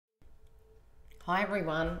Hi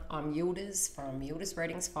everyone, I'm Yildiz from Yildiz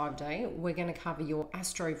Readings 5D. We're going to cover your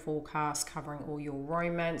astro forecast, covering all your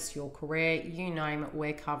romance, your career, you name it,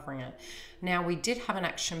 we're covering it. Now, we did have an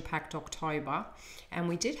action-packed October, and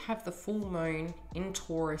we did have the full moon in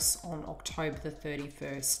Taurus on October the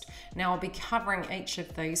 31st. Now, I'll be covering each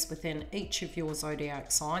of these within each of your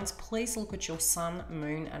zodiac signs. Please look at your sun,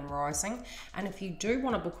 moon, and rising. And if you do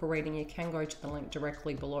want to book a reading, you can go to the link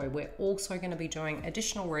directly below. We're also going to be doing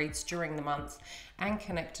additional reads during the month, and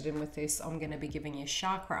connected in with this, I'm going to be giving you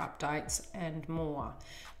chakra updates and more.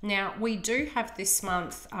 Now, we do have this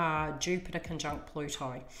month Jupiter conjunct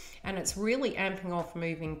Pluto, and it's really amping off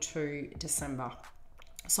moving to December.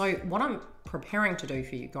 So what I'm preparing to do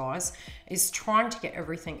for you guys is trying to get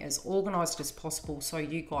everything as organized as possible so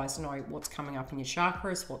you guys know what's coming up in your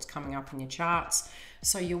chakras, what's coming up in your charts,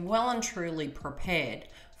 so you're well and truly prepared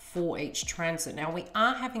for each transit. Now, we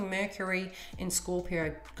are having Mercury in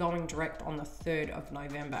Scorpio going direct on the 3rd of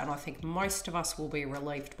November, and I think most of us will be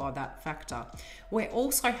relieved by that factor. We're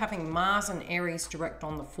also having Mars and Aries direct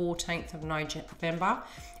on the 14th of November,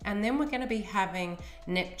 and then we're going to be having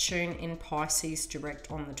Neptune in Pisces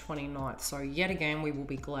direct on the 29th. So yet again, we will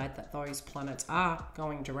be glad that those planets are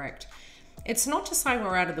going direct. It's not to say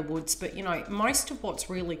we're out of the woods, but you know, most of what's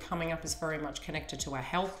really coming up is very much connected to our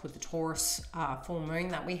health with the Taurus full moon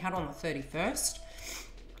that we had on the 31st,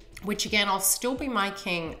 which again, I'll still be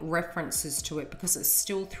making references to it because it's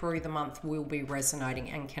still through the month will be resonating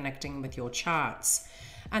and connecting with your charts.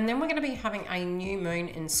 And then we're going to be having a new moon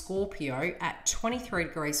in Scorpio at 23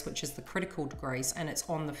 degrees, which is the critical degrees, and it's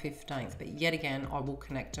on the 15th. But yet again, I will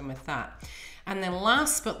connect them with that. And then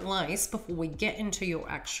last but least, before we get into your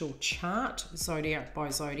actual chart, zodiac by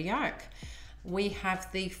zodiac, we have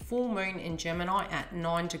the full moon in Gemini at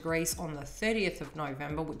 9 degrees on the 30th of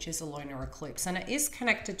November, which is a lunar eclipse. And it is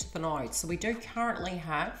connected to the nodes. So we do currently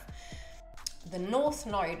have the North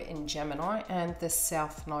node in Gemini and the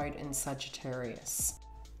South node in Sagittarius.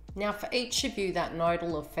 Now, for each of you, that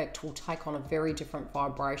nodal effect will take on a very different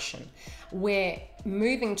vibration. We're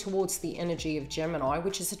moving towards the energy of Gemini,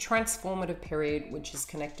 which is a transformative period, which is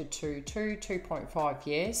connected to 2.5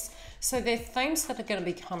 years. So there are themes that are going to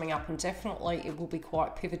be coming up, and definitely it will be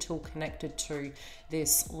quite pivotal connected to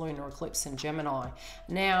this lunar eclipse in Gemini.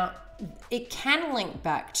 Now, it can link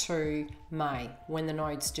back to May when the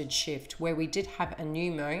nodes did shift, where we did have a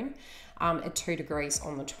new moon at 2 degrees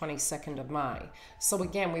on the 22nd of May. So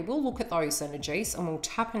again, we will look at those energies and we'll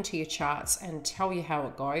tap into your charts and tell you how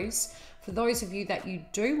it goes. For those of you that you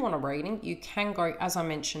do want a reading, you can go, as I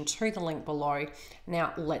mentioned, to the link below.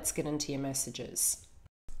 Now, let's get into your messages.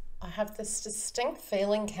 I have this distinct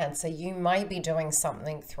feeling, Cancer, you may be doing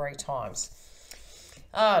something 3 times.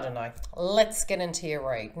 I don't know. Let's get into your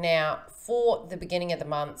read. Now, for the beginning of the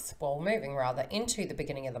month, well, moving rather into the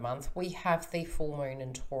beginning of the month, we have the full moon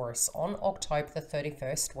in Taurus on October the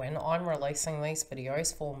 31st when I'm releasing these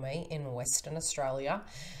videos for me in Western Australia.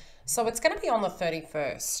 So it's going to be on the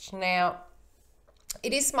 31st. Now,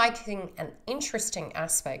 it is making an interesting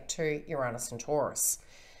aspect to Uranus and Taurus.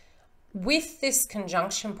 With this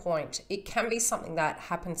conjunction point, it can be something that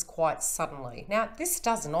happens quite suddenly. Now, this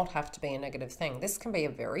does not have to be a negative thing. This can be a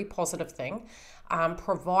very positive thing,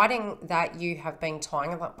 providing that you have been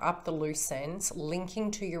tying up the loose ends,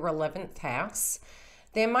 linking to your 11th house.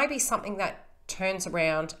 There may be something that turns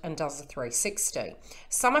around and does a 360.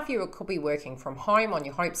 Some of you could be working from home on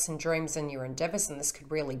your hopes and dreams and your endeavors, and this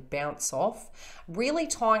could really bounce off. Really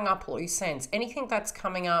tying up loose ends. Anything that's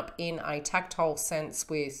coming up in a tactile sense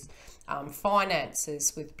with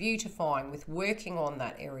finances, with beautifying, with working on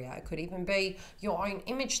that area. It could even be your own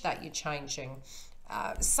image that you're changing.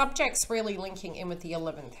 Subjects really linking in with the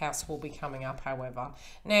 11th house will be coming up, however.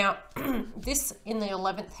 Now, this in the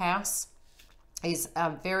 11th house is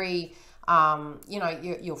very, you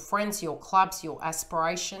know, your friends, your clubs, your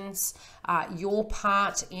aspirations, your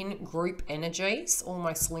part in group energies,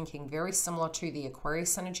 almost linking very similar to the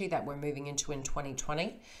Aquarius energy that we're moving into in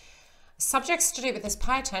 2020. Subjects to do with this,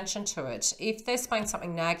 pay attention to it. If there's been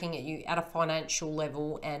something nagging at you at a financial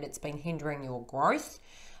level and it's been hindering your growth,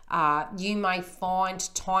 you may find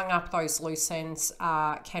tying up those loose ends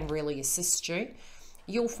can really assist you.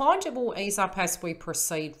 You'll find it will ease up as we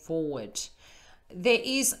proceed forward. There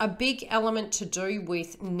is a big element to do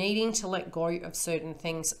with needing to let go of certain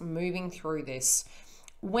things moving through this.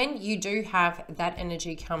 When you do have that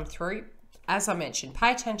energy come through, as I mentioned,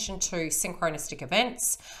 pay attention to synchronistic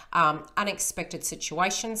events. Unexpected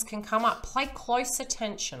situations can come up. Pay close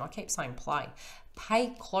attention. I keep saying play.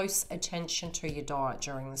 Pay close attention to your diet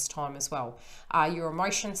during this time as well. Your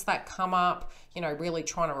emotions that come up, you know, really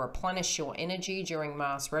trying to replenish your energy during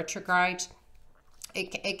Mars retrograde.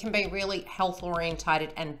 It can be really health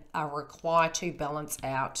orientated and require to balance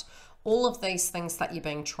out all of these things that you've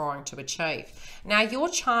been trying to achieve. Now, your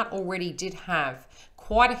chart already did have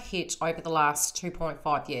quite a hit over the last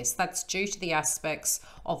 2.5 years. That's due to the aspects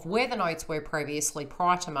of where the nodes were previously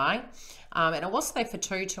prior to May. And it was there for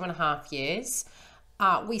 2.5 years.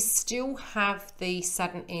 We still have the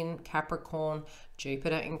Saturn in Capricorn,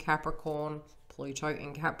 Jupiter in Capricorn, Pluto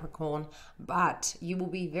in Capricorn, but you will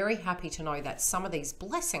be very happy to know that some of these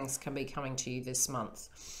blessings can be coming to you this month.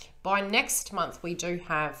 By next month, we do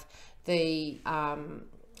have the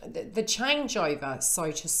changeover,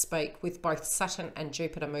 so to speak, with both Saturn and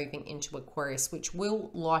Jupiter moving into Aquarius, which will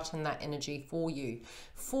lighten that energy for you.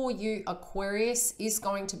 For you, Aquarius is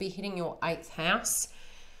going to be hitting your 8th house.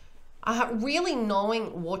 Really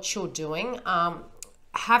knowing what you're doing,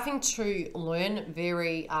 having to learn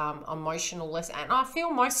very emotional lessons. And I feel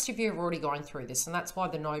most of you have already gone through this, and that's why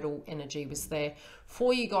the nodal energy was there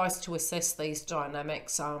for you guys to assess these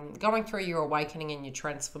dynamics, going through your awakening and your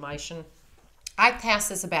transformation. 8th house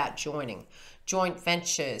is about joining, joint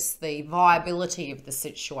ventures, the viability of the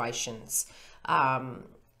situations,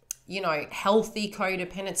 you know, healthy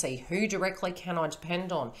codependency. Who directly can I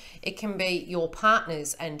depend on? It can be your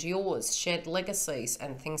partners and yours, shared legacies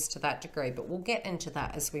and things to that degree. But we'll get into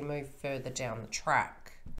that as we move further down the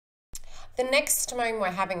track. The next moon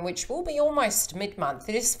we're having, which will be almost mid-month,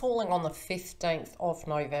 it is falling on the 15th of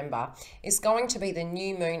November, is going to be the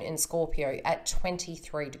new moon in Scorpio at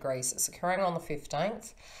 23 degrees. It's occurring on the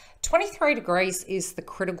 15th. 23 degrees is the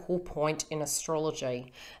critical point in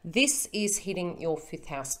astrology. This is hitting your 5th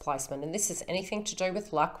house placement, and this is anything to do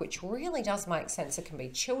with luck, which really does make sense. It can be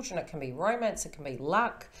children, it can be romance, it can be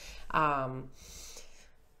luck.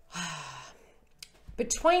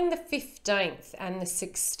 Between the 15th and the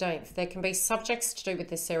 16th, there can be subjects to do with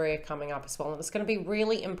this area coming up as well, and it's going to be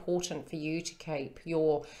really important for you to keep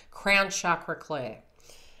your crown chakra clear.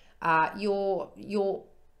 Your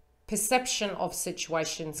perception of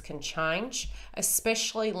situations can change,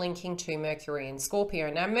 especially linking to Mercury in Scorpio.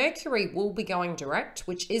 Now, Mercury will be going direct,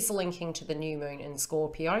 which is linking to the new moon in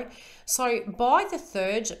Scorpio. So by the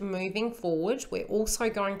 3rd, moving forward, we're also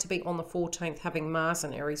going to be on the 14th having Mars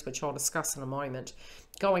in Aries, which I'll discuss in a moment,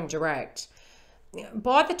 going direct.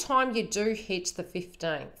 By the time you do hit the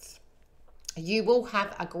 15th, you will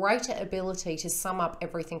have a greater ability to sum up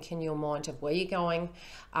everything in your mind of where you're going,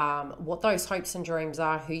 what those hopes and dreams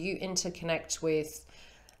are, who you interconnect with,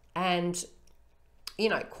 and, you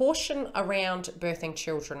know, caution around birthing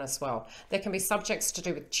children as well. There can be subjects to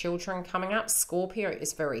do with children coming up. Scorpio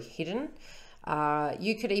is very hidden.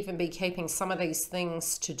 You could even be keeping some of these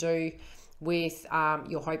things to do with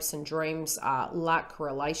your hopes and dreams, luck,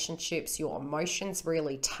 relationships, your emotions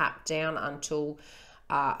really tap down until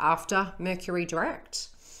after Mercury direct,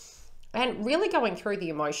 and really going through the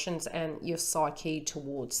emotions and your psyche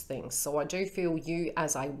towards things. So I do feel you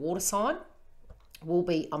as a water sign will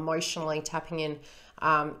be emotionally tapping in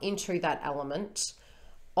into that element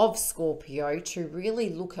of Scorpio to really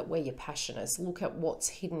look at where your passion is, look at what's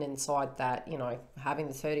hidden inside that, you know, having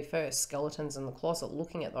the 31st, skeletons in the closet,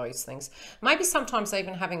 looking at those things. Maybe sometimes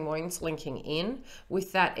even having wounds linking in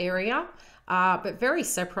with that area. But very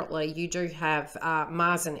separately, you do have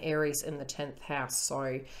Mars and Aries in the 10th house.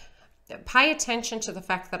 So pay attention to the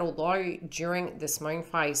fact that although during this moon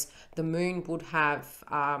phase, the moon would have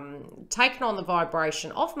taken on the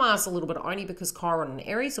vibration of Mars a little bit, only because Chiron and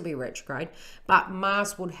Aries will be retrograde, but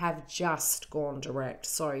Mars would have just gone direct.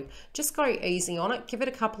 So just go easy on it. Give it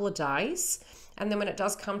a couple of days. And then when it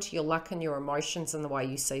does come to your luck and your emotions and the way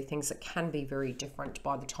you see things, it can be very different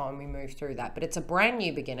by the time we move through that. But it's a brand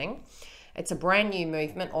new beginning. It's a brand new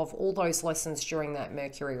movement of all those lessons during that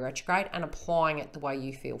Mercury retrograde and applying it the way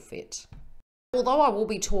you feel fit. Although I will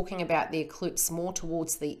be talking about the eclipse more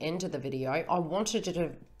towards the end of the video, I wanted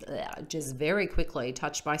to just very quickly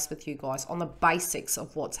touch base with you guys on the basics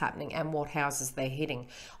of what's happening and what houses they're hitting.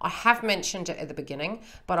 I have mentioned it at the beginning,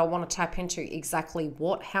 but I want to tap into exactly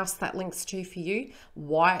what house that links to for you,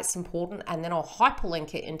 why it's important, and then I'll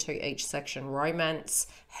hyperlink it into each section: romance,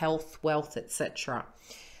 health, wealth, etc.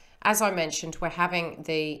 As I mentioned, we're having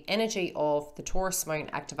the energy of the Taurus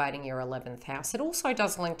moon activating your 11th house. It also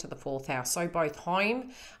does link to the 4th house. So both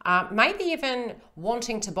home, maybe even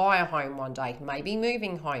wanting to buy a home one day, maybe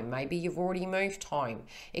moving home, maybe you've already moved home.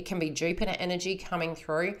 It can be Jupiter energy coming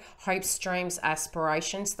through, hopes, dreams,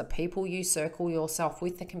 aspirations, the people you circle yourself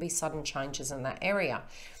with. There can be sudden changes in that area.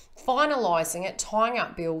 Finalizing it, tying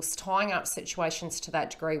up bills, tying up situations to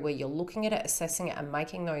that degree where you're looking at it, assessing it and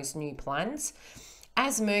making those new plans.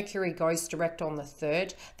 As Mercury goes direct on the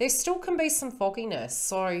 3rd, there still can be some fogginess.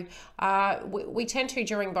 So we tend to,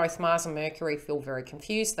 during both Mars and Mercury, feel very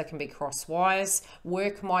confused. They can be cross wires.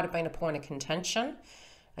 Work might have been a point of contention.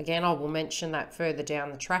 Again, I will mention that further down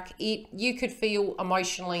the track. You could feel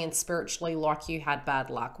emotionally and spiritually like you had bad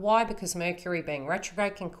luck. Why? Because Mercury being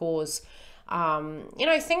retrograde can cause,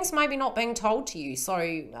 things maybe not being told to you.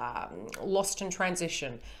 So lost in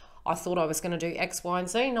transition. I thought I was going to do X, Y, and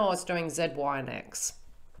Z. No, I was doing Z, Y, and X.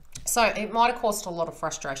 So it might have caused a lot of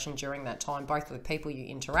frustration during that time, both with people you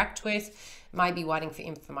interact with, maybe waiting for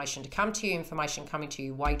information to come to you, information coming to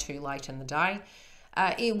you way too late in the day.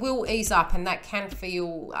 It will ease up, and that can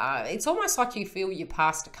feel, it's almost like you feel you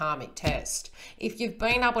passed a karmic test. If you've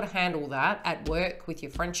been able to handle that at work, with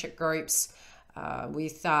your friendship groups,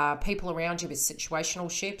 with people around you, with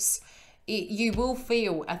situational ships, you will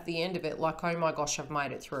feel at the end of it like, oh my gosh, I've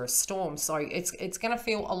made it through a storm. So it's going to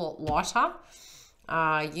feel a lot lighter.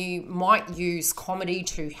 You might use comedy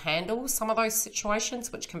to handle some of those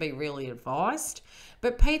situations, which can be really advised.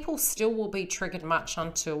 But people still will be triggered much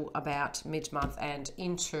until about mid-month and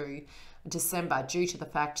into December, due to the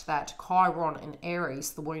fact that Chiron in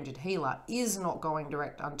Aries, the wounded healer, is not going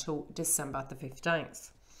direct until December the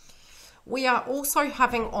 15th. We are also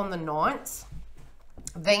having on the 9th,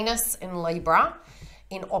 Venus in Libra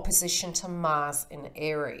in opposition to Mars in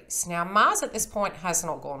Aries. Now, Mars at this point has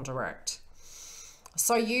not gone direct.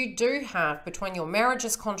 So you do have, between your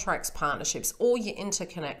marriages, contracts, partnerships, all your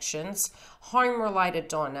interconnections, home-related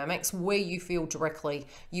dynamics, where you feel directly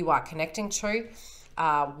you are connecting to,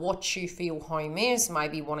 what you feel home is,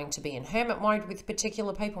 maybe wanting to be in hermit mode with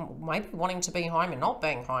particular people, maybe wanting to be home and not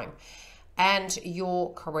being home, and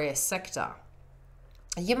your career sector.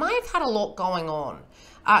 You may have had a lot going on.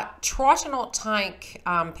 Try to not take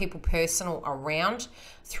people personal around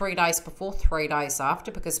 3 days before, 3 days after,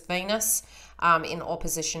 because Venus in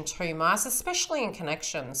opposition to Mars, especially in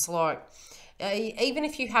connections, like even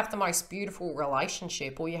if you have the most beautiful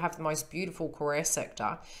relationship or you have the most beautiful career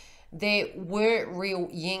sector, there were real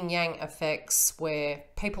yin-yang effects where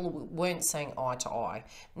people weren't seeing eye to eye.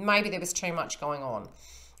 Maybe there was too much going on.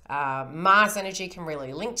 Mars energy can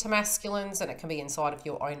really link to masculines, and it can be inside of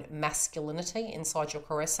your own masculinity, inside your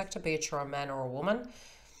career sector, be it you're a man or a woman.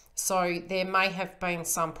 So there may have been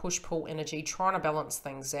some push-pull energy trying to balance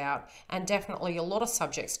things out, and definitely a lot of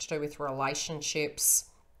subjects to do with relationships,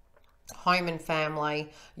 home and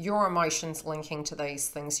family, your emotions linking to these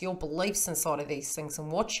things, your beliefs inside of these things,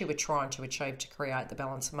 and what you were trying to achieve to create the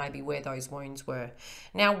balance, and maybe where those wounds were.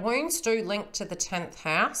 Now, wounds do link to the 10th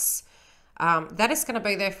house. That is going to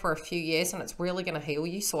be there for a few years, and it's really going to heal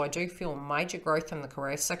you. So I do feel major growth in the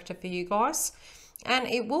career sector for you guys. And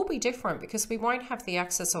it will be different because we won't have the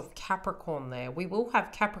axis of Capricorn there. We will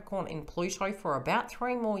have Capricorn in Pluto for about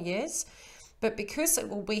 3 more years. But because it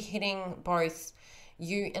will be hitting both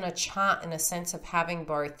you in a chart, in a sense of having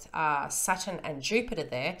both Saturn and Jupiter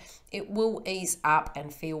there, it will ease up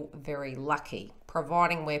and feel very lucky.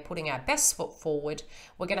 Providing we're putting our best foot forward,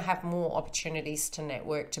 we're going to have more opportunities to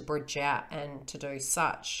network, to bridge out, and to do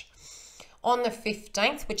such. On the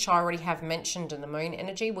 15th, which I already have mentioned in the moon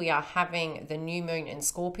energy, we are having the new moon in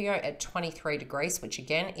Scorpio at 23 degrees, which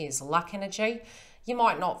again is luck energy. You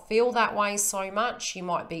might not feel that way so much. You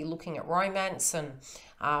might be looking at romance and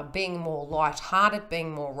being more light-hearted,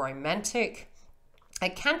 being more romantic.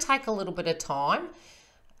 It can take a little bit of time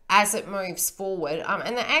as it moves forward,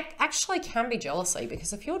 and there actually can be jealousy,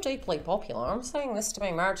 because if you're deeply popular, I'm saying this to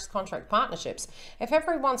be marriages, contract, partnerships, if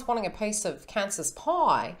everyone's wanting a piece of Cancer's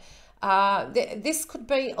pie, this could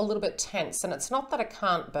be a little bit tense, and it's not that it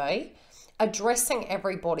can't be. Addressing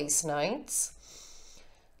everybody's needs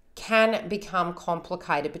can become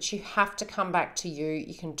complicated, but you have to come back to you.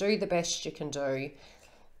 You can do the best you can do.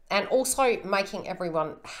 And also making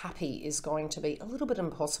everyone happy is going to be a little bit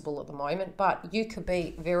impossible at the moment, but you could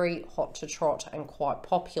be very hot to trot and quite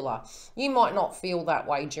popular. You might not feel that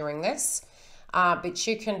way during this, but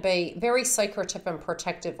you can be very secretive and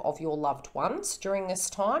protective of your loved ones during this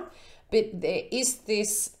time. But there is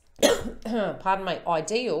this, pardon me,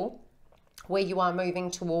 ideal where you are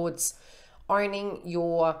moving towards owning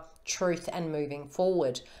your truth and moving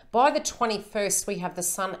forward. By the 21st, we have the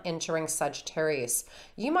sun entering Sagittarius.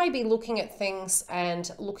 You may be looking at things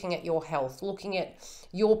and looking at your health, looking at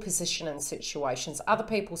your position in situations, other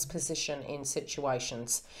people's position in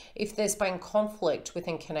situations. If there's been conflict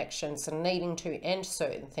within connections and needing to end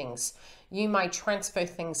certain things, you may transfer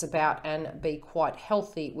things about and be quite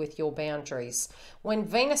healthy with your boundaries. When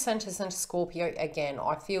Venus enters into Scorpio, again,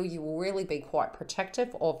 I feel you will really be quite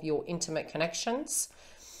protective of your intimate connections.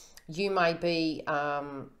 You may be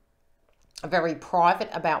very private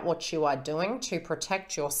about what you are doing to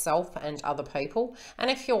protect yourself and other people. And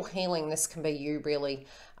if you're healing, this can be you really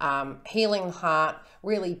healing the heart,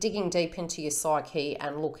 really digging deep into your psyche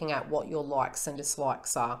and looking at what your likes and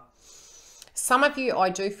dislikes are. Some of you, I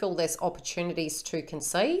do feel there's opportunities to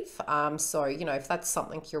conceive. So, you know, if that's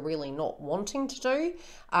something you're really not wanting to do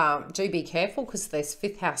be careful, because there's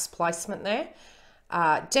 5th house placement there.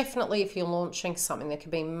 Definitely if you're launching something, there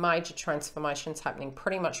could be major transformations happening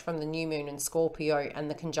pretty much from the new moon in Scorpio and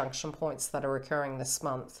the conjunction points that are occurring this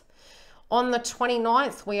month. On the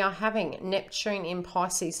 29th, we are having Neptune in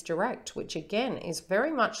Pisces direct, which again is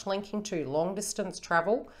very much linking to long distance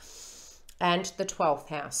travel and the 12th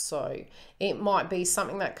house. So it might be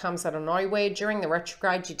something that comes out of nowhere. During the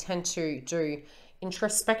retrograde, you tend to do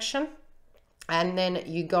introspection, and then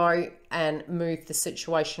you go and move the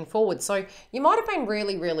situation forward. So you might have been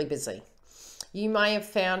really, really busy. You may have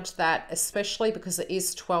found that, especially because it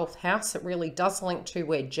is 12th house, it really does link to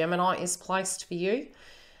where Gemini is placed for you.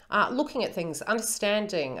 Looking at things,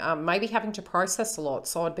 understanding, maybe having to process a lot.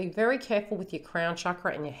 So I'd be very careful with your crown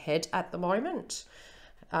chakra and your head at the moment.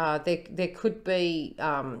 There could be,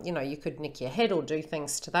 you know, you could nick your head or do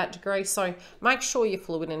things to that degree. So make sure your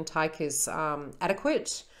fluid intake is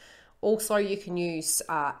adequate. Also, you can use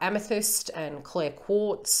amethyst and clear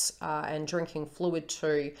quartz and drinking fluid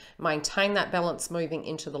to maintain that balance moving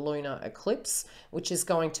into the lunar eclipse, which is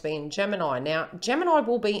going to be in Gemini. Now, Gemini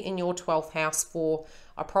will be in your 12th house for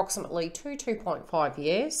approximately 2.5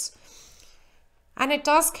 years. And it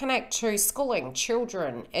does connect to schooling,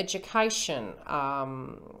 children, education,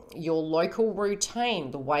 your local routine,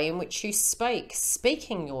 the way in which you speak,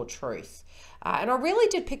 speaking your truth. And I really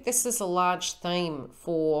did pick this as a large theme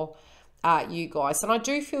for you guys. And I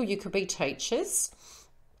do feel you could be teachers.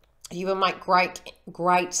 You will make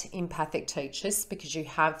great empathic teachers because you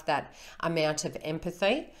have that amount of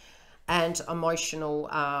empathy and emotional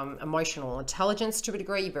intelligence to a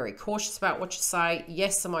degree. You're very cautious about what you say.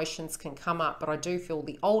 Yes, emotions can come up, but I do feel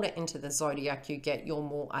the older into the zodiac you get, you're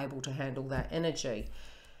more able to handle that energy.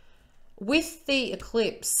 With the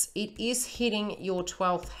eclipse, it is hitting your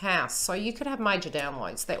 12th house, so you could have major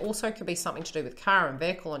downloads. There also could be something to do with car and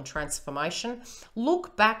vehicle and transformation.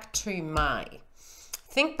 Look back to May.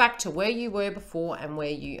 Think back to where you were before and where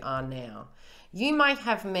you are now. You may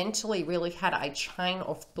have mentally really had a chain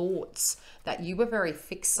of thoughts that you were very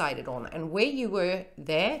fixated on, and where you were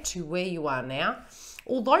there to where you are now.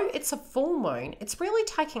 Although it's a full moon, it's really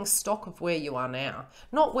taking stock of where you are now,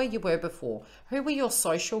 not where you were before. Who were your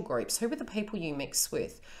social groups? Who were the people you mix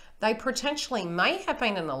with? They potentially may have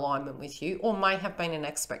been in alignment with you or may have been an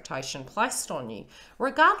expectation placed on you.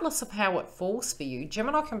 Regardless of how it falls for you,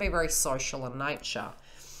 Gemini can be very social in nature.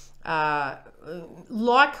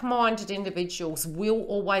 Like-minded individuals will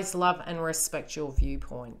always love and respect your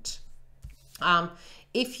viewpoint.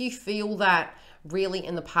 If you feel that really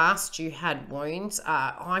in the past you had wounds,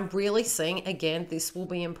 I'm really seeing, again, this will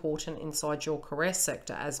be important inside your career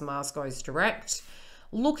sector as Mars goes direct.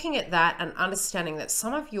 Looking at that and understanding that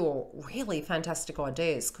some of your really fantastic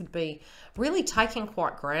ideas could be really taken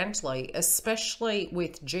quite grandly, especially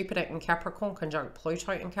with Jupiter in Capricorn conjunct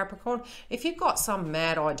Pluto in Capricorn. If you've got some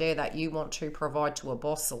mad idea that you want to provide to a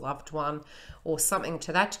boss, a loved one, or something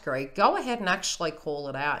to that degree, go ahead and actually call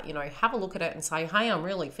it out. You know, have a look at it and say, hey, I'm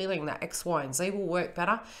really feeling that X, Y, and Z will work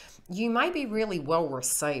better. You may be really well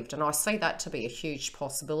received, and I see that to be a huge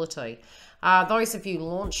possibility. Those of you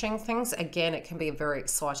launching things, again, it can be a very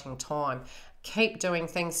exciting time. Keep doing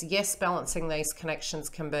things. Yes, balancing these connections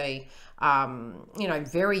can be, you know,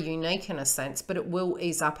 very unique in a sense, but it will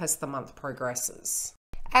ease up as the month progresses.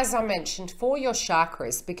 As I mentioned, for your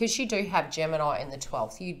chakras, because you do have Gemini in the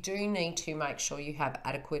 12th, you do need to make sure you have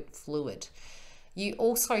adequate fluid. You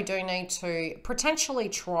also do need to potentially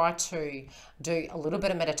try to do a little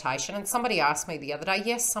bit of meditation. And somebody asked me the other day,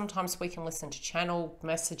 yes, sometimes we can listen to channel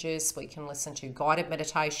messages, we can listen to guided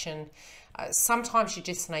meditation. Sometimes you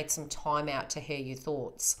just need some time out to hear your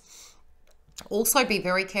thoughts. Also, be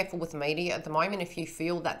very careful with media at the moment. If you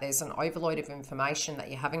feel that there's an overload of information that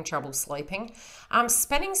you're having trouble sleeping,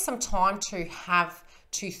 spending some time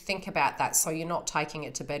to think about that, so you're not taking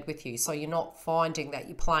it to bed with you, so you're not finding that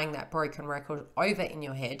you're playing that broken record over in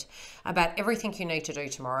your head about everything you need to do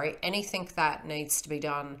tomorrow, anything that needs to be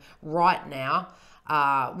done right now.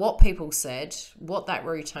 what people said, what that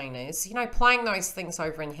routine is, you know, playing those things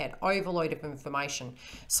over in your head, overload of information.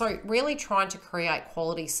 So really trying to create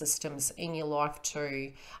quality systems in your life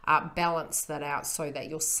to balance that out so that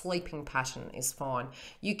your sleeping pattern is fine.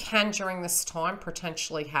 You can, during this time,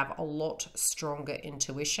 potentially have a lot stronger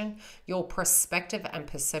intuition. Your perspective and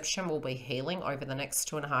perception will be healing over the next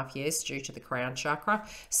 2.5 years due to the crown chakra.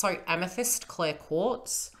 So amethyst, clear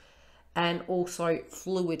quartz, and also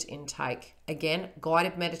fluid intake. Again,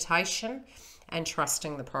 guided meditation and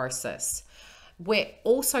trusting the process. We're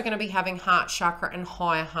also going to be having heart chakra and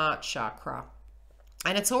higher heart chakra.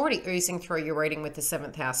 And it's already oozing through your reading with the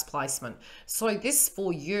 7th house placement. So this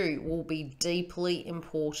for you will be deeply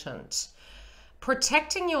important.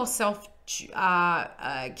 Protecting yourself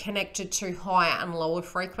connected to higher and lower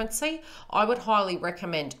frequency, I would highly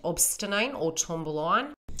recommend obstinane or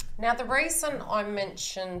tourmaline. Now, the reason I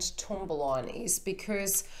mentioned tourmaline is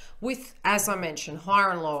because with, as I mentioned,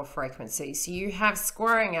 higher and lower frequencies, you have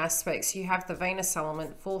squaring aspects, you have the Venus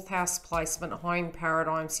element, 4th house placement, home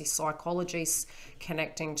paradigms, your psychology's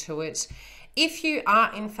connecting to it. If you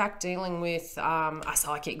are in fact dealing with a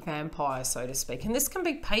psychic vampire, so to speak, and this can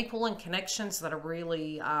be people and connections that are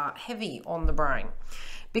really heavy on the brain,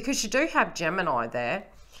 because you do have Gemini there,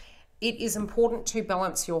 it is important to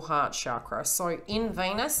balance your heart chakra. So in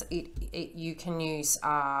Venus, you can use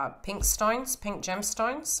pink stones, pink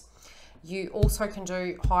gemstones. You also can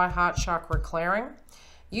do high heart chakra clearing.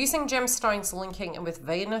 Using gemstones linking with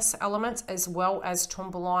Venus elements as well as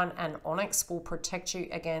tourmaline and onyx will protect you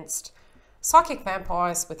against psychic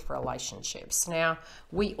vampires with relationships. Now,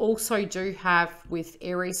 we also do have with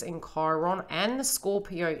Aries and Chiron and the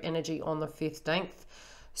Scorpio energy on the 15th,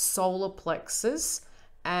 solar plexus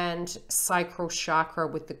and sacral chakra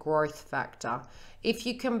with the growth factor. If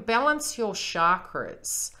you can balance your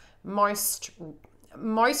chakras, most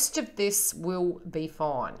of this will be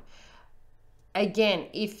fine. Again,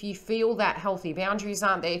 if you feel that healthy boundaries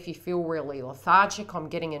aren't there, if you feel really lethargic, I'm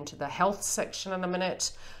getting into the health section in a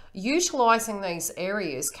minute, utilizing these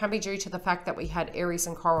areas can be due to the fact that we had Aries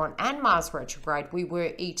and Chiron and Mars retrograde. We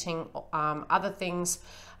were eating other things.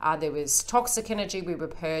 There was toxic energy we were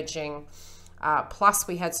purging. Plus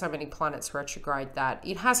we had so many planets retrograde that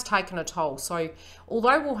it has taken a toll. So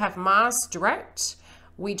although we'll have Mars direct,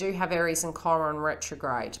 we do have Aries and Chiron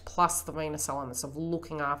retrograde, plus the Venus elements of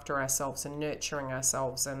looking after ourselves and nurturing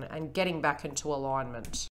ourselves and getting back into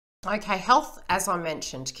alignment. Okay, health, as I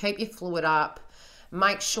mentioned, keep your fluid up.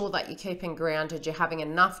 Make sure that you're keeping grounded. You're having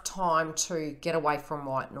enough time to get away from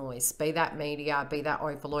white noise, be that media, be that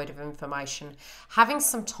overload of information, having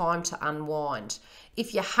some time to unwind.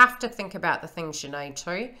 If you have to think about the things you need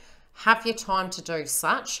to, have your time to do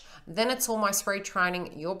such, then it's almost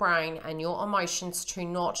retraining your brain and your emotions to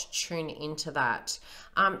not tune into that.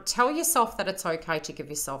 Tell yourself that it's okay to give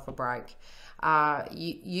yourself a break.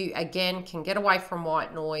 You again can get away from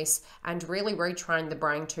white noise and really retrain the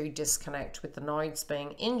brain to disconnect, with the nodes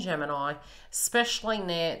being in Gemini, especially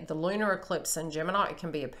near the lunar eclipse in Gemini. It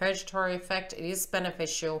can be a purgatory effect. It is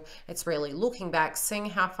beneficial. It's really looking back, seeing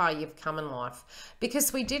how far you've come in life,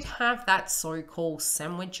 because we did have that so-called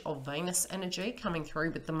sandwich of Venus energy coming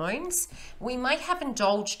through with the moons. We may have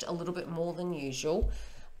indulged a little bit more than usual.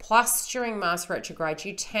 Plus, during Mars retrograde,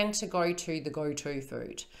 you tend to go to the go-to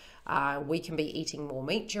food. We can be eating more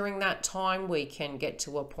meat during that time. We can get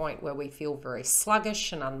to a point where we feel very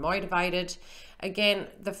sluggish and unmotivated. Again,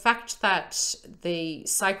 the fact that the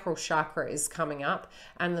sacral chakra is coming up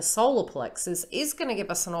and the solar plexus is going to give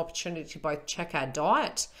us an opportunity to both check our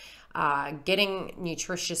diet, getting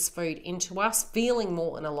nutritious food into us, feeling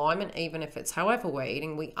more in alignment. Even if it's however we're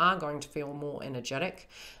eating, we are going to feel more energetic.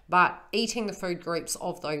 But eating the food groups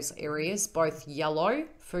of those areas, both yellow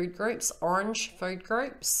food groups, orange food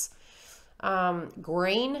groups,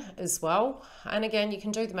 green as well. And again, you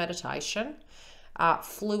can do the meditation.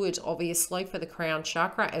 Fluid, obviously, for the crown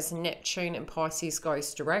chakra, as Neptune and Pisces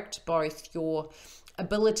goes direct, both your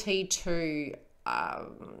ability to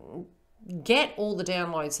get all the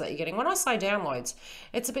downloads that you're getting. When I say downloads,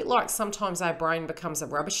 it's a bit like sometimes our brain becomes a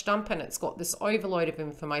rubbish dump and it's got this overload of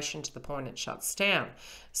information to the point it shuts down.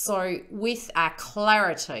 So with our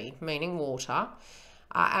clarity, meaning water,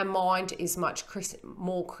 our mind is much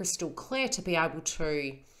more crystal clear to be able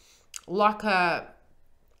to, like a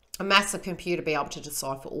massive computer, be able to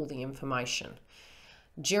decipher all the information.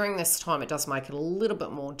 During this time, it does make it a little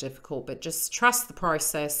bit more difficult, but just trust the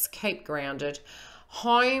process, keep grounded.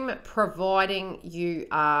 Home, providing you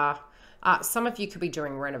are Some of you could be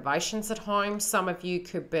doing renovations at home. Some of you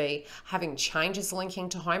could be having changes linking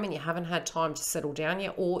to home and you haven't had time to settle down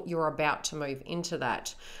yet, or you're about to move into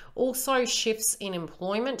that. Also shifts in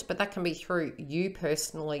employment, but that can be through you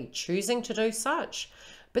personally choosing to do such.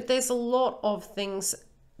 But there's a lot of things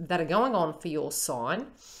that are going on for your sign,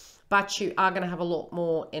 but you are going to have a lot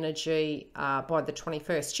more energy by the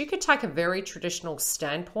 21st. You could take a very traditional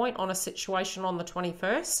standpoint on a situation on the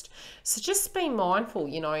 21st. So just be mindful,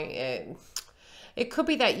 you know, it could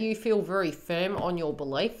be that you feel very firm on your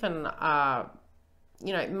belief and,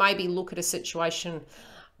 you know, maybe look at a situation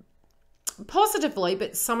positively,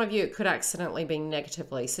 but some of you it could accidentally be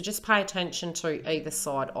negatively. So just pay attention to either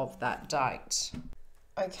side of that date.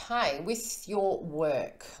 Okay, with your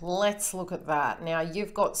work, let's look at that. Now,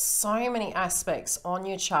 you've got so many aspects on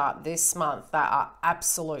your chart this month that are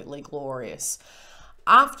absolutely glorious.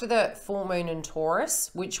 After the full moon in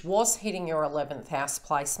Taurus, which was hitting your 11th house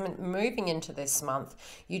placement, moving into this month,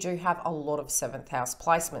 you do have a lot of 7th house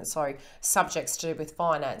placements. So subjects to do with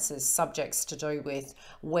finances, subjects to do with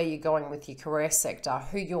where you're going with your career sector,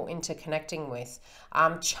 who you're interconnecting with,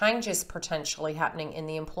 changes potentially happening in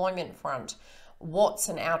the employment front. What's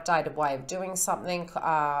an outdated way of doing something?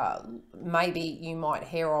 Maybe you might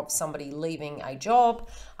hear of somebody leaving a job.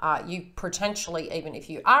 You potentially, even if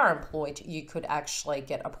you are employed, you could actually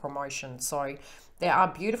get a promotion. So there are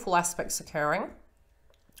beautiful aspects occurring.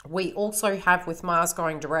 We also have, with Mars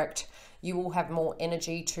going direct, you will have more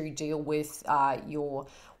energy to deal with your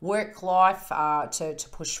work life, to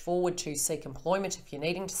push forward, to seek employment if you're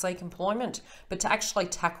needing to seek employment, but to actually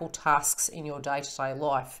tackle tasks in your day-to-day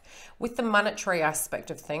life. With the monetary aspect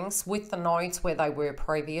of things, with the nodes where they were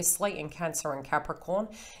previously in Cancer and Capricorn,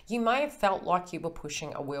 you may have felt like you were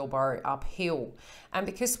pushing a wheelbarrow uphill. And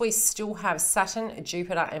because we still have Saturn,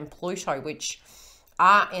 Jupiter, and Pluto, which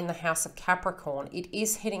are in the house of Capricorn, it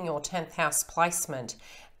is hitting your 10th house placement.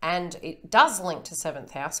 And it does link to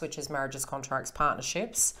 7th house, which is marriages, contracts,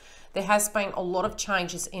 partnerships. There has been a lot of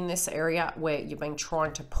changes in this area where you've been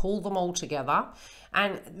trying to pull them all together.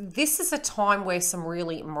 And this is a time where some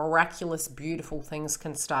really miraculous, beautiful things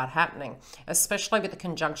can start happening, especially with the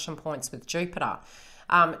conjunction points with Jupiter.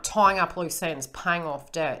 Tying up loose ends, paying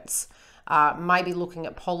off debts, maybe looking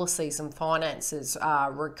at policies and finances,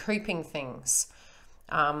 recouping things,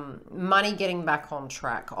 money getting back on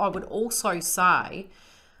track. I would also say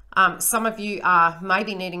some of you are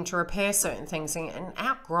maybe needing to repair certain things and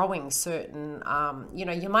outgrowing certain, you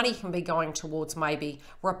know, your money can be going towards maybe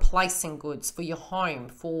replacing goods for your home,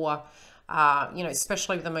 for, you know,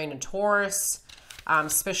 especially with the moon in Taurus,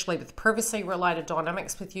 especially with privacy related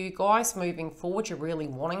dynamics with you guys moving forward. You're really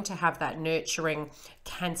wanting to have that nurturing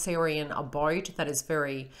Cancerian abode that is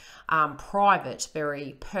very private,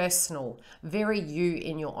 very personal, very you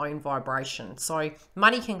in your own vibration. So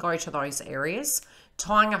money can go to those areas.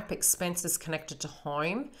 Tying up expenses connected to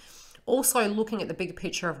home. Also looking at the bigger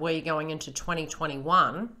picture of where you're going into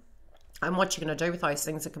 2021 and what you're going to do with those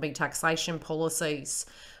things. It could be taxation policies,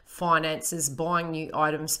 finances, buying new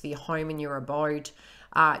items for your home and your abode.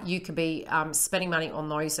 You could be spending money on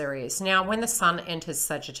those areas. Now, when the sun enters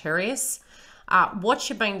Sagittarius, what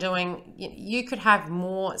you've been doing, you could have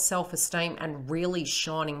more self-esteem and really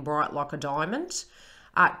shining bright like a diamond,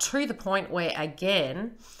 to the point where,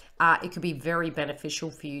 again, it could be very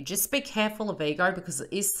beneficial for you. Just be careful of ego because it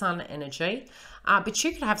is sun energy, but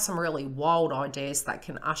you could have some really wild ideas that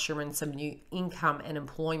can usher in some new income and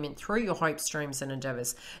employment through your hopes, dreams, and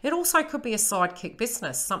endeavors. It also could be a sidekick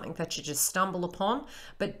business, something that you just stumble upon,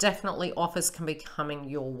 but definitely offers can be coming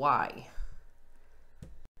your way.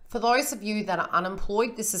 For those of you that are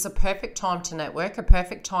unemployed, this is a perfect time to network, a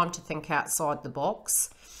perfect time to think outside the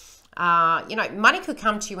box. You know, money could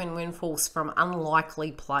come to you in windfalls from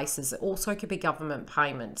unlikely places. It also could be government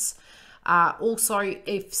payments. Also,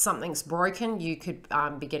 if something's broken, you could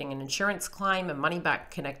be getting an insurance claim and money back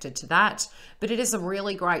connected to that. But it is a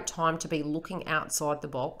really great time to be looking outside the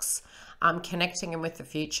box, connecting in with the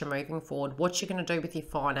future moving forward, what you're going to do with your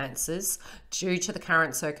finances due to the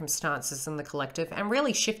current circumstances in the collective, and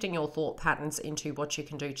really shifting your thought patterns into what you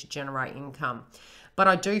can do to generate income. But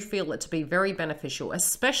I do feel it to be very beneficial,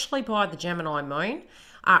 especially by the Gemini moon.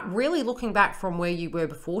 Really looking back from where you were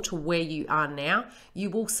before to where you are now, you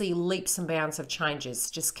will see leaps and bounds of changes.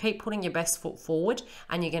 Just keep putting your best foot forward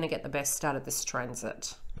and you're going to get the best out of this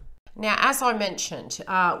transit. Now, as I mentioned,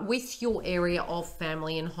 with your area of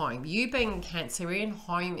family and home, you being Cancerian,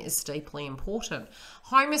 home is deeply important.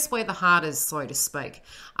 Home is where the heart is, so to speak.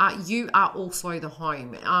 You are also the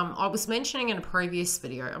home. I was mentioning in a previous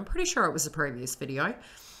video, I'm pretty sure it was a previous video,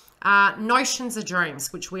 notions of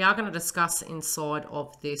dreams, which we are going to discuss inside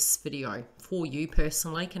of this video for you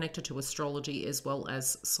personally, connected to astrology as well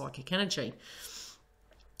as psychic energy.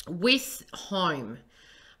 With home,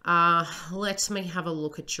 let me have a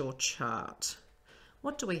look at your chart.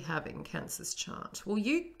 What do we have in Cancer's chart? Well,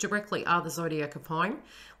 you directly are the zodiac of home.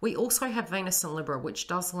 We also have Venus in Libra, which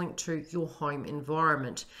does link to your home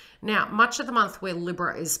environment. Now, much of the month where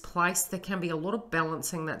Libra is placed, there can be a lot of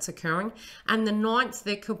balancing that's occurring. And the 9th,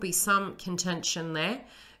 there could be some contention there,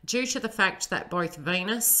 due to the fact that both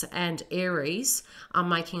Venus and Aries are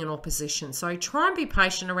making an opposition. So try and be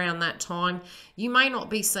patient around that time. You may not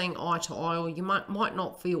be seeing eye to eye, or you might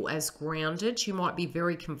not feel as grounded. You might be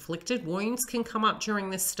very conflicted. Wounds can come up during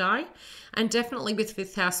this day. And definitely with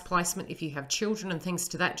 5th house placement, if you have children and things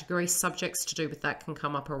to that degree, subjects to do with that can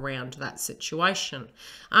come up around that situation.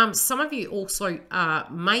 Some of you also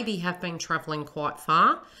maybe have been traveling quite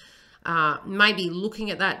far. Maybe looking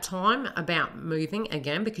at that time about moving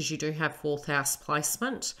again, because you do have 4th house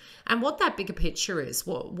placement, and what that bigger picture is,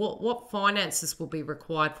 what finances will be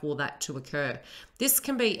required for that to occur. This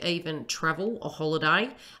can be even travel, a holiday,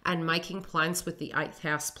 and making plans with the 8th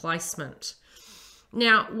house placement.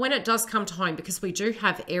 Now, when it does come to home, because we do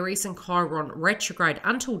have Aries and Chiron retrograde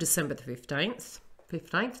until December the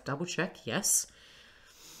 15th, double check, yes.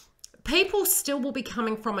 People still will be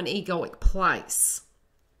coming from an egoic place.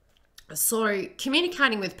 So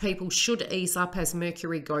communicating with people should ease up as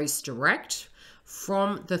Mercury goes direct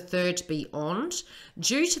from the 3rd beyond.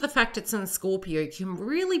 Due to the fact it's in Scorpio, you can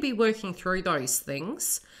really be working through those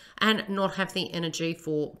things and not have the energy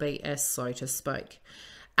for BS, so to speak.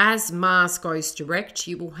 As Mars goes direct,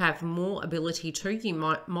 you will have more ability to, you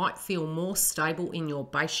might feel more stable in your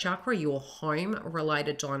base chakra, your home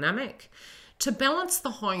related dynamic. To balance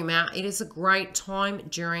the home out, it is a great time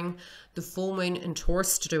during the full moon in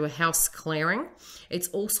Taurus to do a house clearing. It's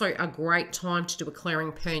also a great time to do a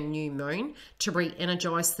clearing per new moon to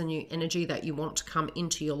re-energize the new energy that you want to come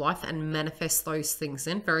into your life and manifest those things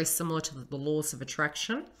in, very similar to the laws of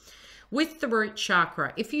attraction. With the root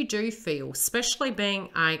chakra, if you do feel, especially being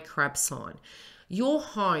a crab sign, your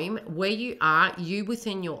home, where you are, you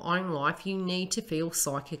within your own life, you need to feel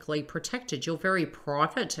psychically protected. You're very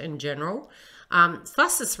private in general.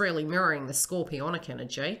 Thus, it's really mirroring the Scorpionic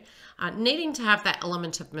energy, needing to have that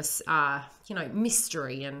element of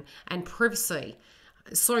mystery and privacy.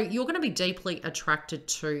 So you're going to be deeply attracted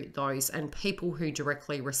to those and people who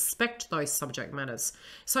directly respect those subject matters.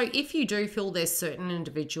 So if you do feel there's certain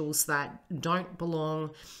individuals that don't belong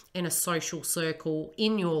in a social circle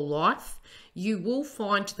in your life, you will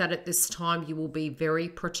find that at this time you will be very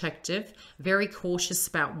protective, very cautious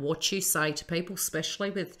about what you say to people, especially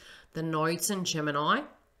with the nodes in Gemini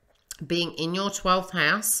being in your 12th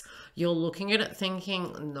house. You're looking at it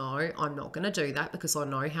thinking, no, I'm not going to do that because I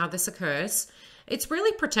know how this occurs. It's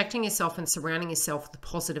really protecting yourself and surrounding yourself with the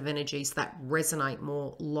positive energies that resonate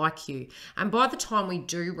more like you. And by the time we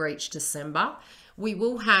do reach December, we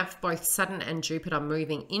will have both Saturn and Jupiter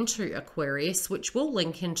moving into Aquarius, which will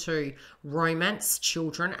link into romance,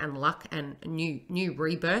 children, and luck and new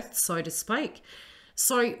rebirth, so to speak.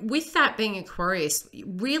 So with that being Aquarius,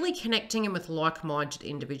 really connecting in with like-minded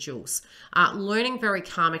individuals, learning very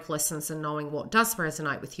karmic lessons and knowing what does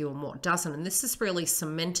resonate with you and what doesn't. And this is really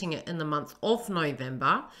cementing it in the month of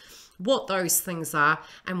November, what those things are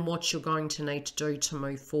and what you're going to need to do to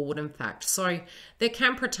move forward, in fact. So there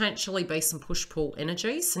can potentially be some push-pull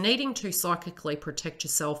energies, needing to psychically protect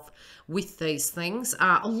yourself with these things.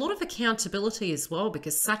 A lot of accountability as well,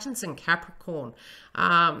 because Saturn's in Capricorn.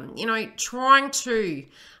 Trying to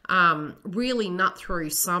really nut through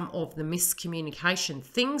some of the miscommunication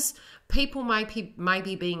things. People may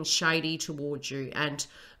be being shady towards you and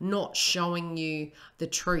not showing you the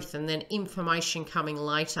truth, and then information coming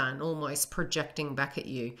later and almost projecting back at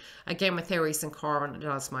you. Again, with Aries and Chiron, it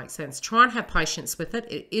does make sense. Try and have patience with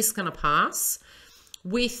it. It is going to pass.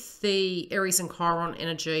 With the Aries and Chiron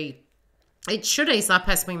energy, it should ease up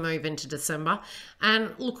as we move into December.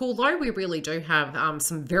 And look, although we really do have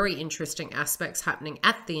some very interesting aspects happening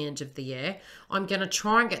at the end of the year, I'm going to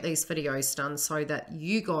try and get these videos done so that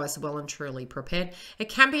you guys are well and truly prepared. It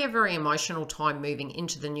can be a very emotional time moving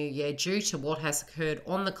into the new year due to what has occurred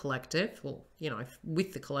on the collective, or,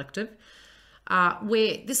 with the collective.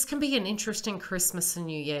 Where this can be an interesting Christmas and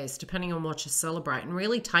New Year's, depending on what you celebrate, and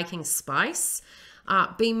really taking space.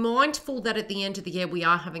 Be mindful that at the end of the year, we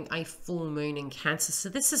are having a full moon in Cancer. So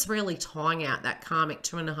this is really tying out that karmic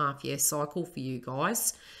 2.5-year cycle for you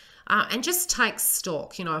guys. And just take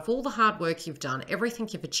stock, of all the hard work you've done, everything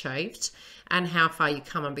you've achieved, and how far you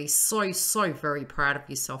come, and be so, so very proud of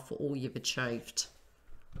yourself for all you've achieved.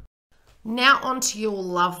 Now onto your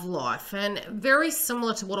love life, and very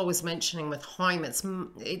similar to what I was mentioning with home,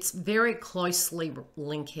 it's very closely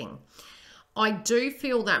linking. I do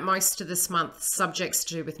feel that most of this month, subjects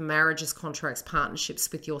to do with marriages, contracts,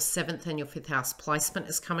 partnerships with your 7th and your 5th house placement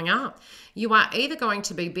is coming up. You are either going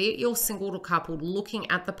to be it you're single or coupled,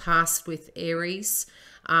 looking at the past with Aries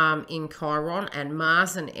in Chiron and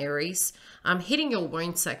Mars and Aries, hitting your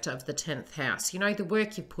wound sector of the 10th house, you know, the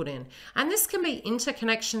work you've put in. And this can be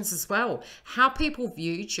interconnections as well. How people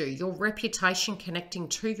viewed you, your reputation connecting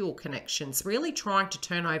to your connections, really trying to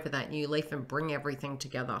turn over that new leaf and bring everything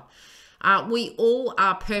together. We all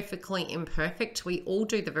are perfectly imperfect. We all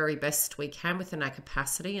do the very best we can within our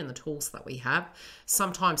capacity and the tools that we have.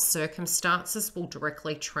 Sometimes circumstances will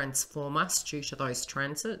directly transform us due to those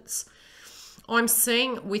transits. I'm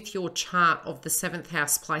seeing with your chart of the 7th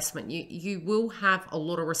house placement, you will have a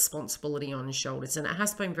lot of responsibility on your shoulders, and it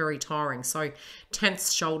has been very tiring. So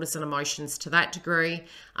tense shoulders and emotions to that degree,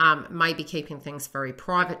 maybe keeping things very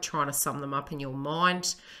private, trying to sum them up in your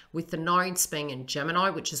mind. With the nodes being in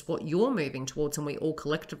Gemini, which is what you're moving towards, and we all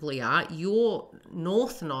collectively are, your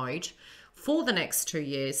north node for the next 2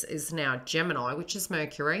 years is now Gemini, which is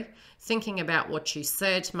Mercury. Thinking about what you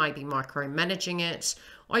said, maybe micromanaging it.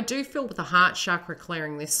 I do feel with the heart chakra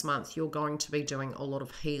clearing this month, you're going to be doing a lot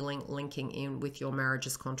of healing, linking in with your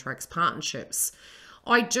marriages, contracts, partnerships.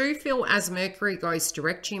 I do feel as Mercury goes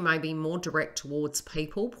direct, you may be more direct towards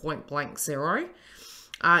people, point blank zero.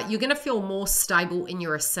 You're going to feel more stable in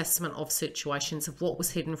your assessment of situations of what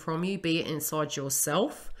was hidden from you, be it inside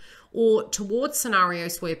yourself or towards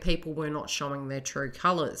scenarios where people were not showing their true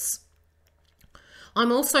colors.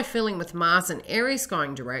 I'm also feeling with Mars and Aries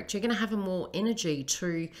going direct, you're going to have a more energy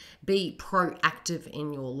to be proactive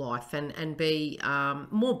in your life and be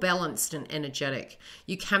more balanced and energetic.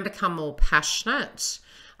 You can become more passionate.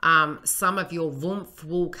 Some of your warmth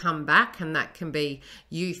will come back, and that can be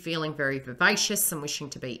you feeling very vivacious and wishing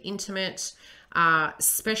to be intimate.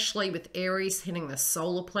 Especially with Aries hitting the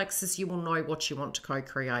solar plexus, you will know what you want to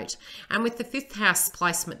co-create. And with the 5th house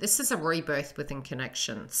placement, this is a rebirth within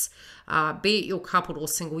connections. Be it you're coupled or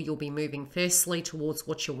single, you'll be moving fiercely towards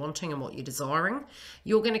what you're wanting and what you're desiring.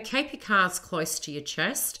 You're going to keep your cards close to your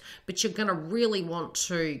chest, but you're going to really want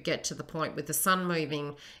to get to the point with the sun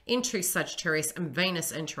moving into Sagittarius and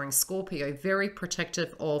Venus entering Scorpio, very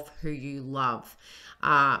protective of who you love.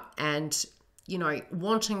 And you know,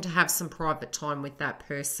 wanting to have some private time with that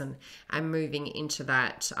person and moving into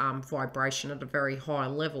that vibration at a very high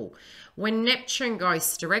level. When Neptune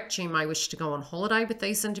goes direct, you may wish to go on holiday with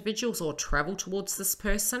these individuals or travel towards this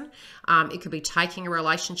person. It could be taking a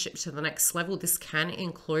relationship to the next level. This can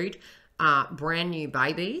include brand new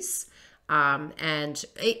babies. And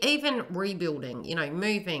even rebuilding, you know,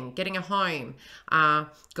 moving, getting a home,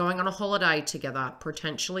 going on a holiday together,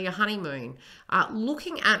 potentially a honeymoon,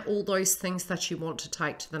 looking at all those things that you want to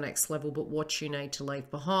take to the next level, but what you need to leave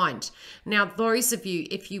behind. Now, those of you,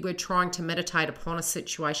 if you were trying to meditate upon a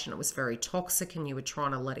situation that was very toxic and you were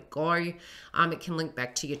trying to let it go, it can link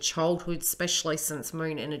back to your childhood, especially since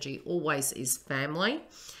moon energy always is family.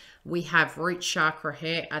 We have root chakra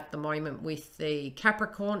here at the moment with the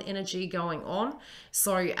Capricorn energy going on.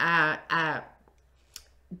 So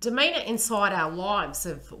demeanor inside our lives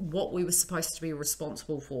of what we were supposed to be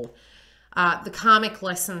responsible for. The karmic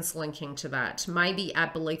lessons linking to that. Maybe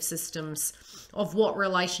our belief systems of what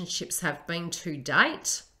relationships have been to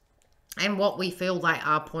date and what we feel they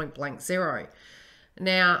are point blank zero.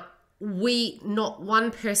 Now, not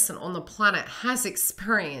one person on the planet has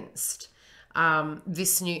experienced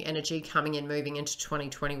this new energy coming in, moving into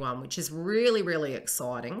 2021, which is really, really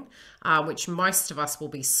exciting, which most of us will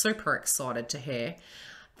be super excited to hear.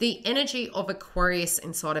 The energy of Aquarius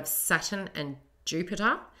inside of Saturn and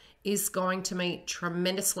Jupiter is going to be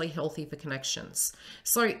tremendously healthy for connections.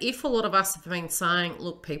 So if a lot of us have been saying,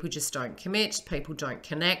 look, people just don't commit, people don't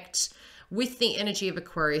connect, with the energy of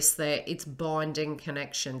Aquarius there, it's binding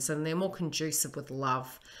connections and they're more conducive with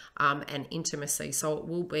love and intimacy. So it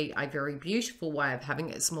will be a very beautiful way of having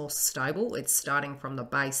it. It's more stable. It's starting from the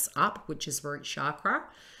base up, which is root chakra.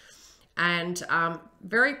 And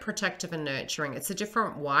very protective and nurturing. It's a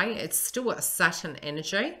different way. It's still a Saturn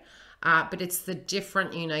energy, but it's the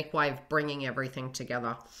different, unique way of bringing everything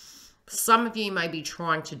together. Some of you may be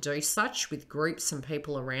trying to do such with groups and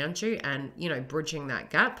people around you and, you know, bridging that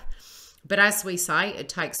gap. But as we say, it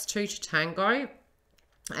takes two to tango.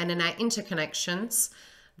 And in our interconnections,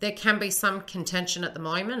 There can be some contention at the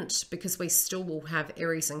moment because we still will have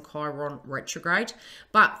Aries and Chiron retrograde.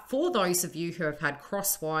 But for those of you who have had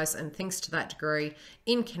crosswise and things to that degree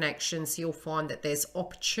in connections, you'll find that there's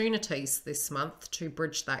opportunities this month to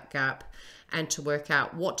bridge that gap and to work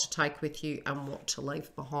out what to take with you and what to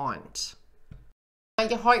leave behind.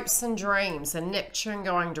 Your hopes and dreams and Neptune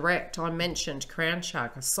going direct, I mentioned crown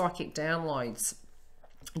chakra, psychic downloads,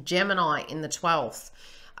 Gemini in the 12th.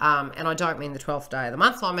 And I don't mean the 12th day of the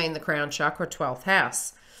month, I mean the crown chakra, 12th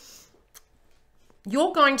house.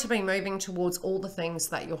 You're going to be moving towards all the things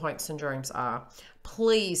that your hopes and dreams are.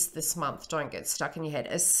 Please, this month, don't get stuck in your head,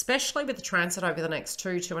 especially with the transit over the next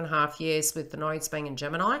 2.5 years with the nodes being in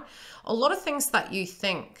Gemini. A lot of things that you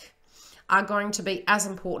think are going to be as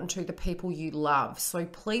important to the people you love. So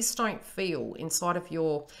please don't feel inside of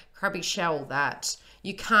your crabby shell that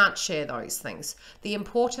you can't share those things. The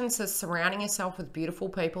importance is surrounding yourself with beautiful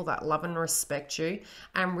people that love and respect you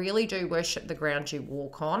and really do worship the ground you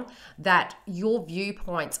walk on, that your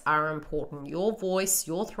viewpoints are important. Your voice,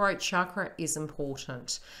 your throat chakra is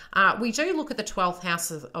important. We do look at the 12th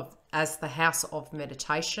house as the house of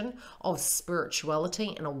meditation, of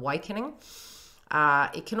spirituality and awakening.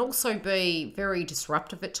 It can also be very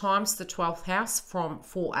disruptive at times, the 12th house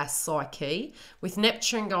for our psyche. With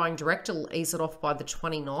Neptune going direct, it'll ease it off by the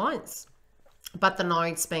 29th. But the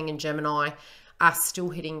nodes being in Gemini are still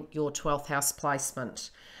hitting your 12th house placement.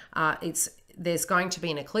 There's going to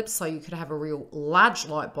be an eclipse, so you could have a real large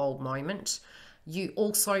light bulb moment. You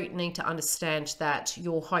also need to understand that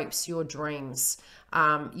your hopes, your dreams,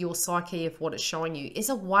 your psyche of what it's showing you is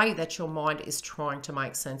a way that your mind is trying to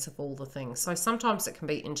make sense of all the things. So sometimes it can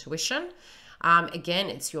be intuition. Again,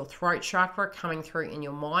 it's your throat chakra coming through in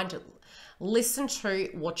your mind. Listen to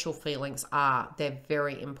what your feelings are. They're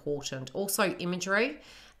very important. Also imagery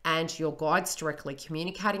and your guides directly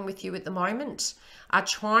communicating with you at the moment are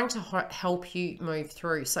trying to help you move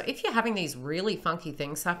through. So if you're having these really funky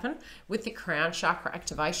things happen with the crown chakra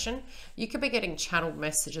activation, you could be getting channeled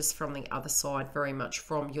messages from the other side, very much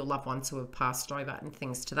from your loved ones who have passed over and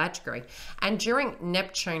things to that degree. And during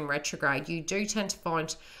Neptune retrograde, you do tend to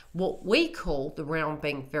find what we call the realm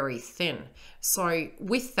being very thin. So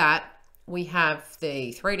with that, we have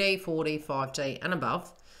the 3D, 4D, 5D and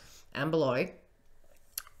above and below.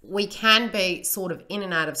 We can be sort of in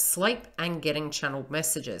and out of sleep and getting channeled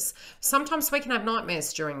messages. Sometimes we can have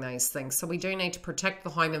nightmares during those things. So we do need to protect the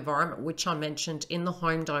home environment, which I mentioned in the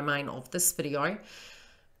home domain of this video.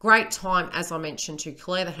 Great time, as I mentioned, to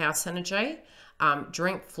clear the house energy.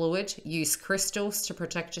 Drink fluid, use crystals to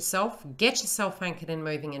protect yourself, get yourself anchored in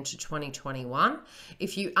moving into 2021.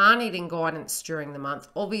 If you are needing guidance during the month,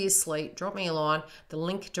 obviously drop me a line. The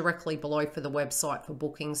link directly below for the website for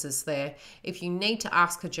bookings is there. If you need to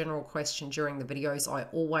ask a general question during the videos, I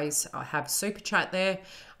always have super chat there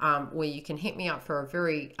where you can hit me up for a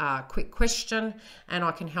very quick question and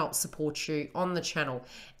I can help support you on the channel.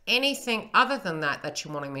 Anything other than that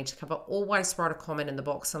you're wanting me to cover, always write a comment in the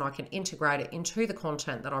box and I can integrate it into the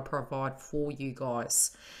content that I provide for you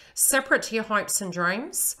guys. Separate to your hopes and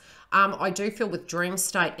dreams, I do feel with dream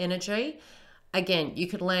state energy, again, you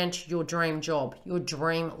could land your dream job, your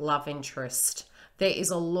dream love interest. There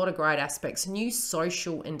is a lot of great aspects. New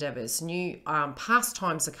social endeavors, new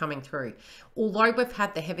pastimes are coming through. Although we've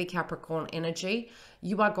had the heavy Capricorn energy,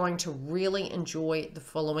 you are going to really enjoy the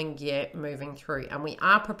following year moving through. And we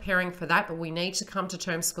are preparing for that, but we need to come to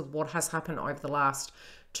terms with what has happened over the last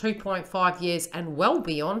 2.5 years and well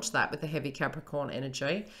beyond that with the heavy Capricorn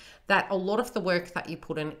energy, that a lot of the work that you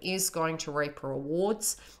put in is going to reap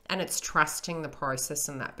rewards, and it's trusting the process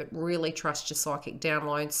and that, but really trust your psychic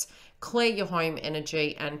downloads, clear your home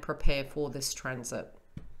energy and prepare for this transit.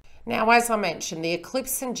 Now, as I mentioned, the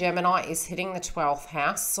eclipse in Gemini is hitting the 12th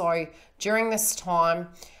house. So during this time,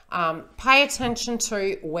 pay attention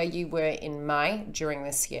to where you were in May during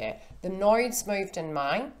this year. The nodes moved in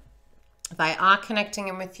May. They are connecting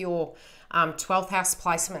in with your 12th house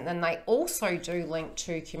placement. Then they also do link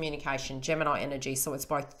to communication, Gemini energy. So it's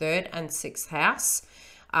both 3rd and 6th house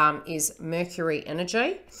is Mercury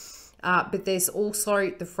energy. But there's also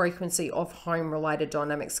the frequency of home-related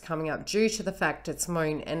dynamics coming up due to the fact it's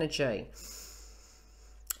moon energy.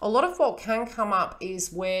 A lot of what can come up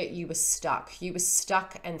is where you were stuck. You were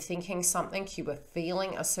stuck and thinking something, you were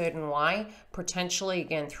feeling a certain way, potentially,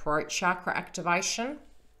 again, throat chakra activation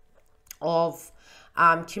of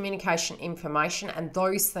communication information and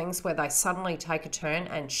those things where they suddenly take a turn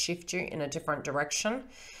and shift you in a different direction.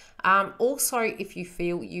 Also, if you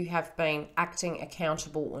feel you have been acting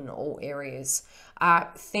accountable in all areas,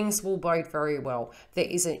 things will bode very well. There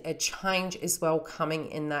is a change as well coming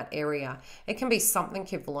in that area. It can be something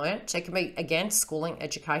you've learnt. It can be, again, schooling,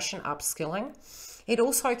 education, upskilling. It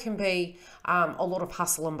also can be a lot of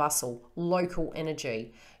hustle and bustle, local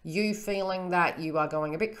energy. You feeling that you are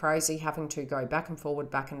going a bit crazy, having to go back and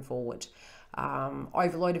forward,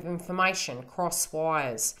 overload of information, cross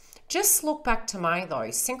wires. Just look back to May though,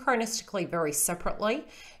 synchronistically, very separately.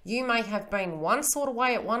 You may have been one sort of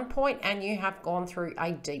way at one point and you have gone through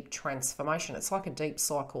a deep transformation. It's like a deep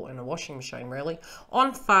cycle in a washing machine, really.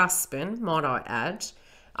 On fast spin, might I add,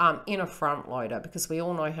 in a front loader, because we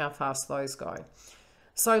all know how fast those go.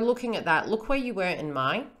 So looking at that, look where you were in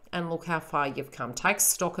May and look how far you've come. Take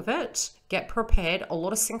stock of it, get prepared. A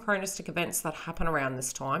lot of synchronistic events that happen around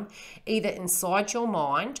this time, either inside your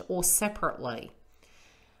mind or separately.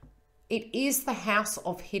 It is the house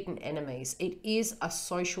of hidden enemies. It is a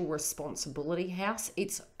social responsibility house.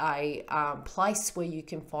 It's a place where you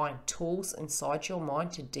can find tools inside your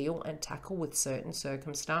mind to deal and tackle with certain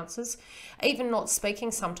circumstances. Even not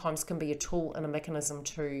speaking sometimes can be a tool and a mechanism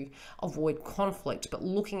to avoid conflict, but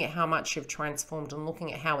looking at how much you've transformed and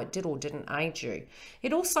looking at how it did or didn't aid you.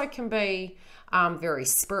 It also can be very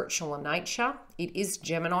spiritual in nature. It is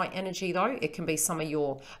Gemini energy though. It can be some of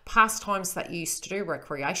your pastimes that you used to do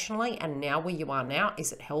recreationally, and now where you are now.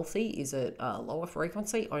 Is it healthy? Is it lower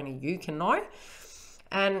frequency? Only you can know.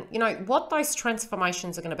 And you know what those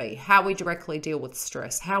transformations are going to be, how we directly deal with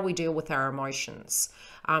stress, how we deal with our emotions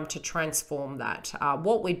to transform that,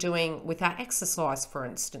 what we're doing with our exercise, for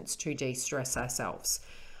instance, to de-stress ourselves.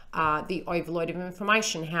 The overload of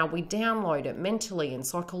information, how we download it mentally and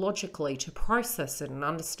psychologically to process it and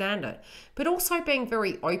understand it, but also being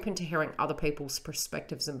very open to hearing other people's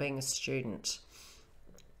perspectives and being a student.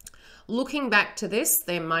 Looking back to this,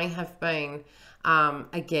 there may have been,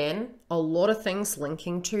 again, a lot of things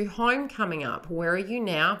linking to home coming up. Where are you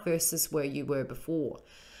now versus where you were before?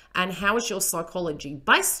 And how is your psychology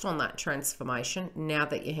based on that transformation now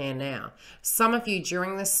that you're here now? Some of you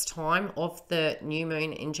during this time of the new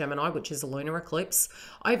moon in Gemini, which is a lunar eclipse,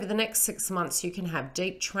 over the next 6 months, you can have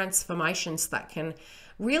deep transformations that can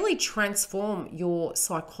really transform your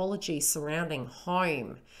psychology surrounding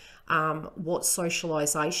home, what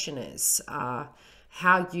socialization is,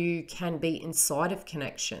 how you can be inside of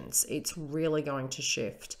connections. It's really going to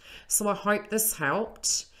shift. So I hope this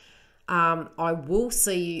helped. I will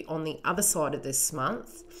see you on the other side of this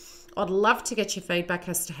month. I'd love to get your feedback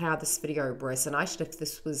as to how this video resonated, if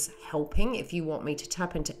this was helping, if you want me to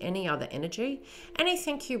tap into any other energy,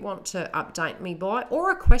 anything you want to update me by,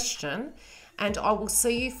 or a question. And I will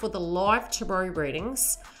see you for the live tarot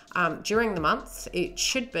readings during the month. It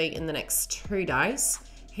should be in the next 2 days.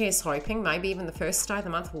 Here's hoping, maybe even the first day of the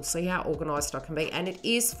month. We'll see how organized I can be. And it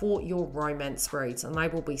is for your romance reads, and they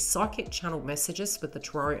will be psychic channeled messages with the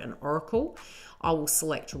tarot and oracle. I will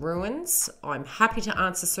select runes. I'm happy to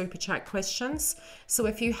answer super chat questions. So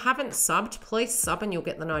if you haven't subbed, please sub and you'll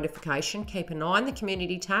get the notification. Keep an eye on the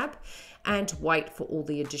community tab and wait for all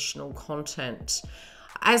the additional content.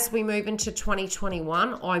 As we move into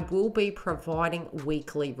 2021, I will be providing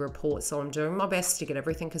weekly reports. So I'm doing my best to get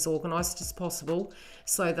everything as organized as possible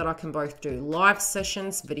so that I can both do live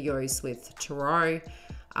sessions, videos with tarot,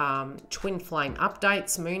 twin flame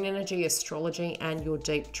updates, moon energy, astrology, and your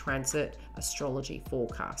deep transit astrology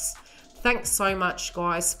forecast. Thanks so much,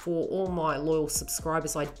 guys, for all my loyal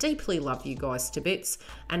subscribers. I deeply love you guys to bits,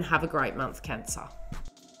 and have a great month, Cancer.